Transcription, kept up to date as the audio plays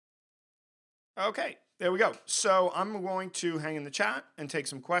Okay, there we go. So I'm going to hang in the chat and take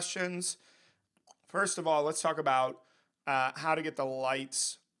some questions. First of all, let's talk about how to get the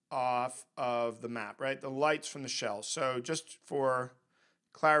lights off of the map, right? The lights from the shell. So just for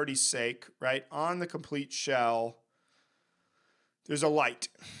clarity's sake, right, on the complete shell, there's a light.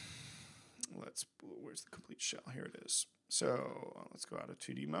 Where's the complete shell? Here it is. So let's go out of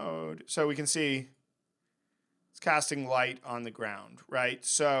 2D mode. So we can see it's casting light on the ground, right?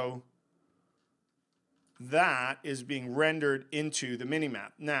 So that is being rendered into the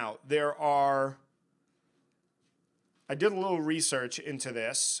minimap. Now, I did a little research into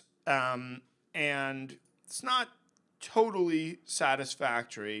this, and it's not totally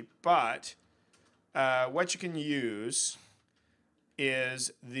satisfactory, but what you can use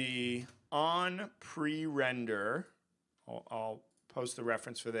is the on pre-render. I'll post the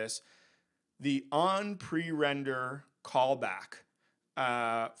reference for this. The on pre-render callback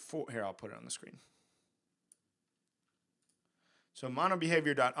here, I'll put it on the screen. So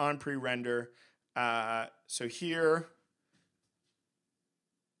monobehavior.onPreRender. So here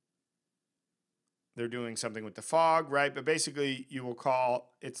they're doing something with the fog, right? But basically you will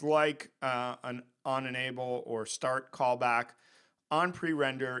call, it's like an on enable or start callback. On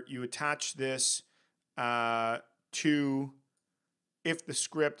pre-render, you attach this to, if the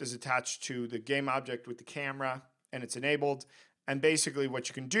script is attached to the game object with the camera and it's enabled. And basically what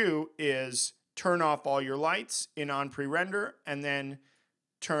you can do is turn off all your lights in on pre-render and then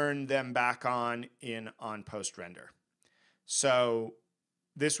turn them back on in on post-render. So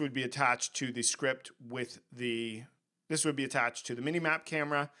this would be attached to the script this would be attached to the minimap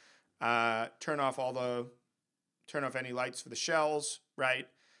camera, turn off any lights for the shells, right?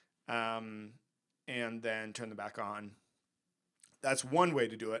 And then turn them back on. That's one way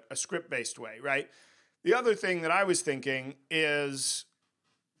to do it, a script-based way, right? The other thing that I was thinking is,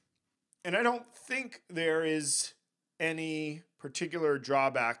 and I don't think there is any particular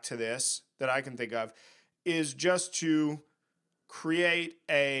drawback to this that I can think of, is just to create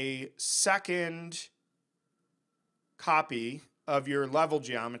a second copy of your level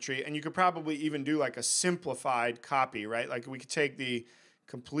geometry. And you could probably even do like a simplified copy, right? Like we could take the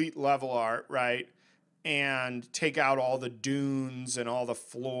complete level art, right, and take out all the dunes and all the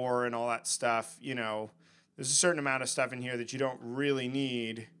floor and all that stuff. You know, there's a certain amount of stuff in here that you don't really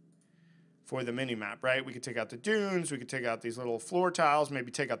need for the minimap, right? We could take out the dunes, we could take out these little floor tiles,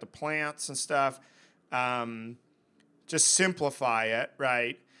 maybe take out the plants and stuff. Just simplify it,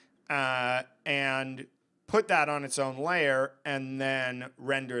 right? And put that on its own layer and then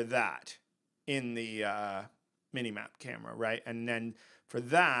render that in the minimap camera, right? And then for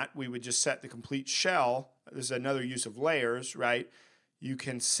that, we would just set the complete shell. This is another use of layers, right? You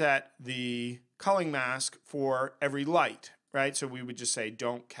can set the culling mask for every light, right? So we would just say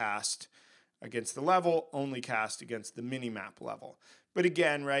don't cast against the level, only cast against the minimap level. But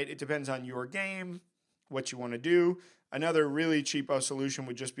again, right, it depends on your game, what you want to do. Another really cheapo solution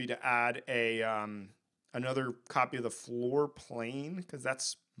would just be to add another copy of the floor plane, because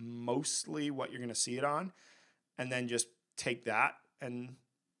that's mostly what you're going to see it on, and then just take that and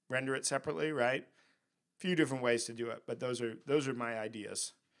render it separately, right? A few different ways to do it, but those are my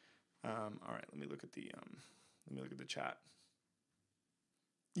ideas. All right, let me look at the chat.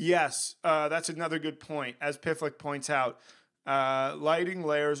 Yes, that's another good point. As Piflick points out, lighting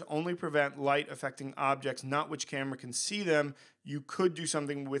layers only prevent light affecting objects, not which camera can see them. You could do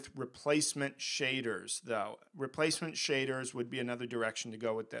something with replacement shaders, though. Replacement shaders would be another direction to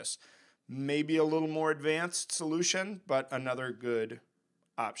go with this. Maybe a little more advanced solution, but another good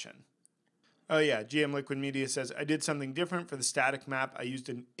option. Oh yeah, GM Liquid Media says, I did something different for the static map. I used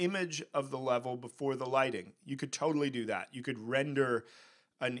an image of the level before the lighting. You could totally do that. You could render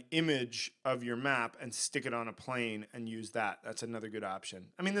an image of your map and stick it on a plane and use that. That's another good option.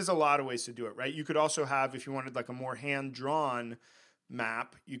 I mean, there's a lot of ways to do it, right? You could also have, if you wanted like a more hand-drawn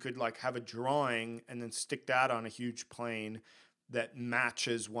map, you could like have a drawing and then stick that on a huge plane that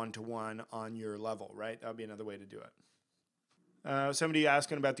matches one-to-one on your level, right? That would be another way to do it. Somebody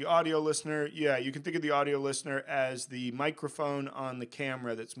asking about the audio listener. Yeah, you can think of the audio listener as the microphone on the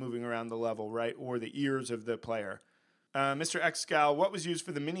camera that's moving around the level, right? Or the ears of the player. Mr. Xscal, what was used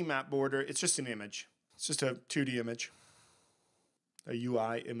for the minimap border? It's just an image. It's just a 2D image. A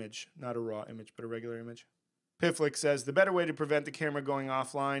UI image, not a raw image, but a regular image. Piflick says, the better way to prevent the camera going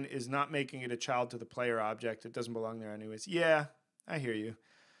offline is not making it a child to the player object. It doesn't belong there anyways. Yeah, I hear you.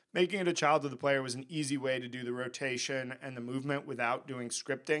 Making it a child to the player was an easy way to do the rotation and the movement without doing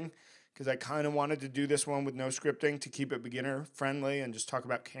scripting, because I kind of wanted to do this one with no scripting to keep it beginner friendly and just talk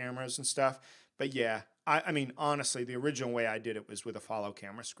about cameras and stuff. But yeah, I mean, honestly, the original way I did it was with a follow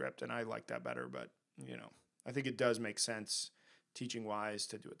camera script, and I like that better. But, you know, I think it does make sense teaching-wise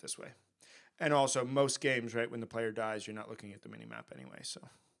to do it this way. And also, most games, right, when the player dies, you're not looking at the mini-map anyway. So,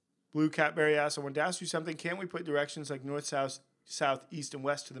 Blue Catberry asks, I wanted to ask you something. Can't we put directions like north, south, east, and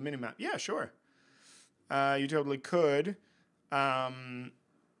west to the mini-map? Yeah, sure. You totally could.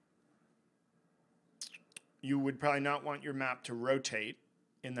 You would probably not want your map to rotate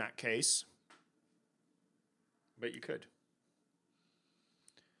in that case, but you could.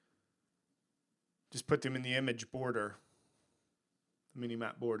 Just put them in the image border, the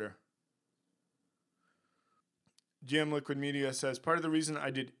mini-map border. GM Liquid Media says, part of the reason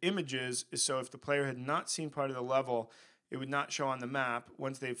I did images is so if the player had not seen part of the level, it would not show on the map.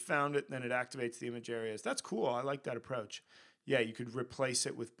 Once they've found it, then it activates the image areas. That's cool. I like that approach. Yeah, you could replace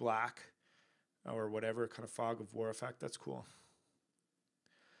it with black or whatever kind of fog of war effect. That's cool.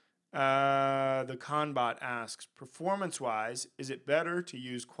 The Conbot asks, performance-wise, is it better to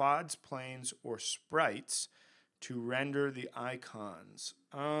use quads, planes, or sprites to render the icons?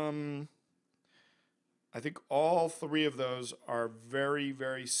 I think all three of those are very,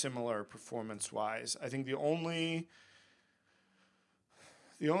 very similar performance-wise. I think the only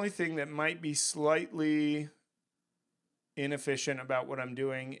thing that might be slightly inefficient about what I'm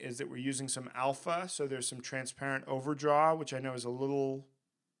doing is that we're using some alpha, so there's some transparent overdraw, which I know is a little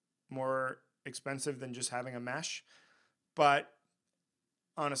more expensive than just having a mesh. But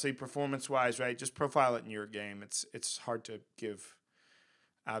honestly, performance-wise, right, just profile it in your game. It's hard to give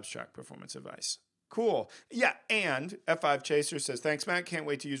abstract performance advice. Cool. Yeah, and F5 Chaser says, thanks, Matt. Can't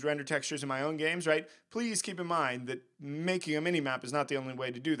wait to use render textures in my own games, right? Please keep in mind that making a mini-map is not the only way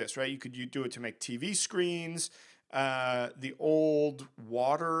to do this, right? You could do it to make TV screens, the old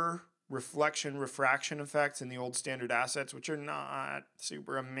water refraction effects in the old standard assets, which are not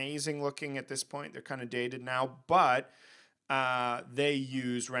super amazing looking at this point. They're kind of dated now, but they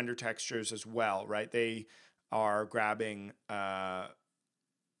use render textures as well, right? They are grabbing a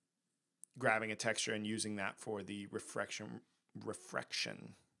texture and using that for the reflection and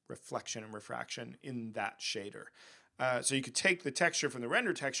refraction in that shader. So you could take the texture from the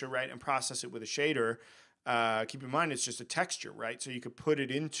render texture, right, and process it with a shader. Keep in mind, it's just a texture, right? So you could put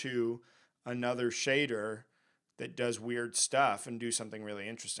it into another shader that does weird stuff and do something really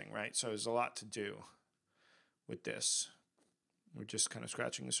interesting, right? So there's a lot to do with this. We're just kind of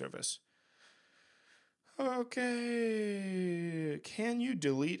scratching the surface. Okay. Can you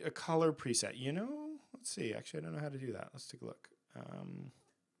delete a color preset? You know, let's see. Actually, I don't know how to do that. Let's take a look.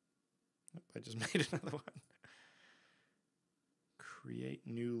 I just made another one. Create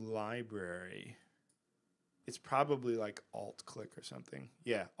new library. It's probably like alt-click or something.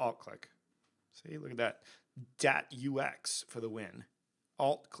 Yeah, alt-click. See, look at that. .ux for the win.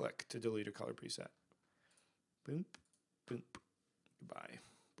 Alt-click to delete a color preset. Boom, boom. Goodbye,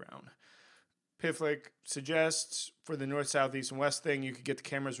 brown. Piflick suggests for the north, south, east, and west thing, you could get the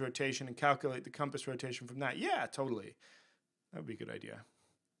camera's rotation and calculate the compass rotation from that. Yeah, totally. That would be a good idea.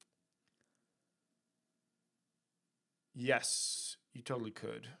 Yes, you totally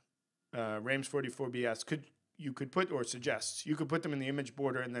could. Rames44B asks, you could put them in the image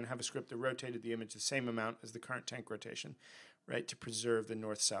border and then have a script that rotated the image the same amount as the current tank rotation, right, to preserve the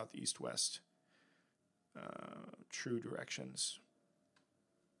north, south, east, west true directions.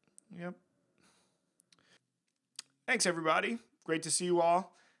 Yep. Thanks, everybody. Great to see you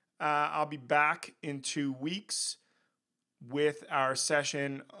all. I'll be back in 2 weeks with our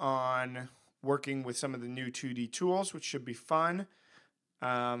session on working with some of the new 2D tools, which should be fun.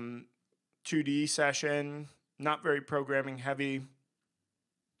 2D session, not very programming heavy,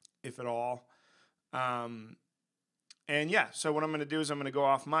 if at all. And yeah, so what I'm going to do is I'm going to go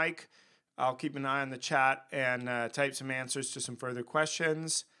off mic. I'll keep an eye on the chat and type some answers to some further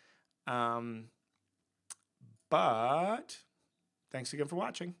questions. But thanks again for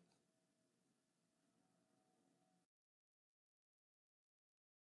watching.